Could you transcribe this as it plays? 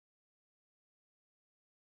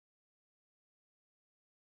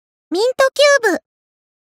ミントキューブ。よ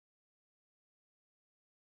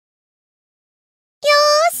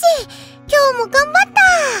ーし、今日も頑張っ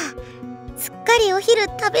た。すっかりお昼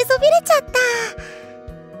食べそびれちゃった。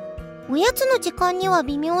おやつの時間には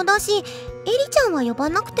微妙だし、エリちゃんは呼ば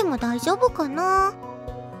なくても大丈夫かな。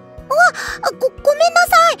ごめんな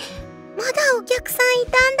さい。まだお客さんい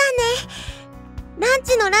たんだね。ラン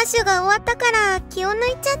チのラッシュが終わったから気を抜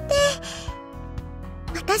いちゃって。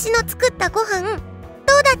私の作ったご飯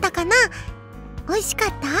どうだったかな？美味しかっ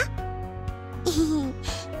た？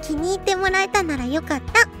気に入ってもらえたならよかっ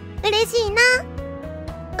た。嬉しいな。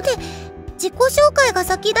で、自己紹介が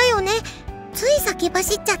先だよね。つい先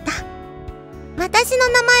走っちゃった。私の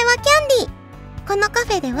名前はキャンディ。このカ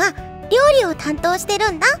フェでは料理を担当して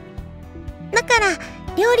るんだ。だから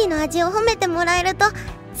料理の味を褒めてもらえると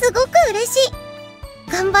すごく嬉しい。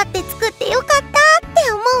頑張って作ってよかったっ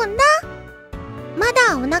て思うんだ。ま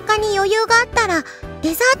だお腹に余裕があったら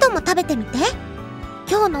デザートも食べてみて。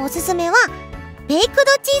今日のおすすめはベイクド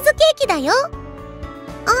チーズケーキだよ。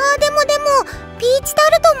でもピーチタ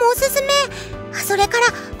ルトもおすすめ。それから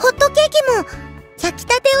ホットケーキも。焼き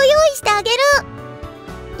たてを用意してあげる。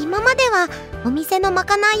今まではお店のま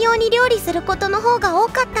かない用に料理することの方が多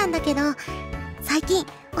かったんだけど、最近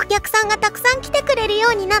お客さんがたくさん来てくれるよ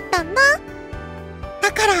うになったんだ。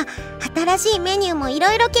だから新しいメニューもい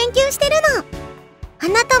ろいろ研究してるの。あ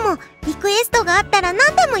なたもリクエストがあったら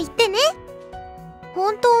何でも言ってね。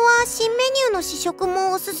本当は新メニューの試食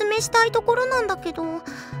もおすすめしたいところなんだけど、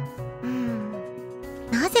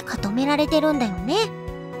なぜか止められてるんだよね。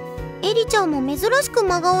エリちゃんも珍しく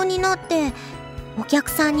真顔になって、お客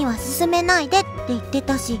さんには勧めないでって言って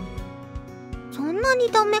たし、そんなに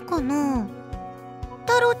ダメかな。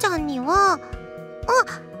太郎ちゃんには、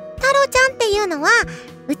太郎ちゃんっていうのは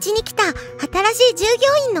うちに来た新しい従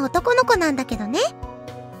業員の男の子なんだけどね。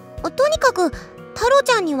とにかく太郎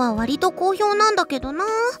ちゃんには割と好評なんだけどな。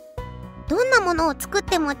どんなものを作っ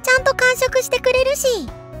てもちゃんと完食してくれるし、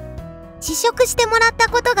試食してもらった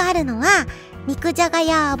ことがあるのは肉じゃが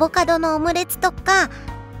やアボカドのオムレツとか、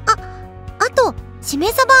あとし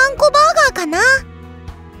め鯖あんこバーガーかな。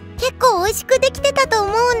結構美味しくできてたと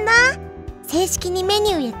思うんだ。正式にメ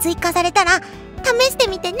ニューへ追加されたら試して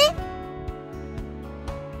みてね。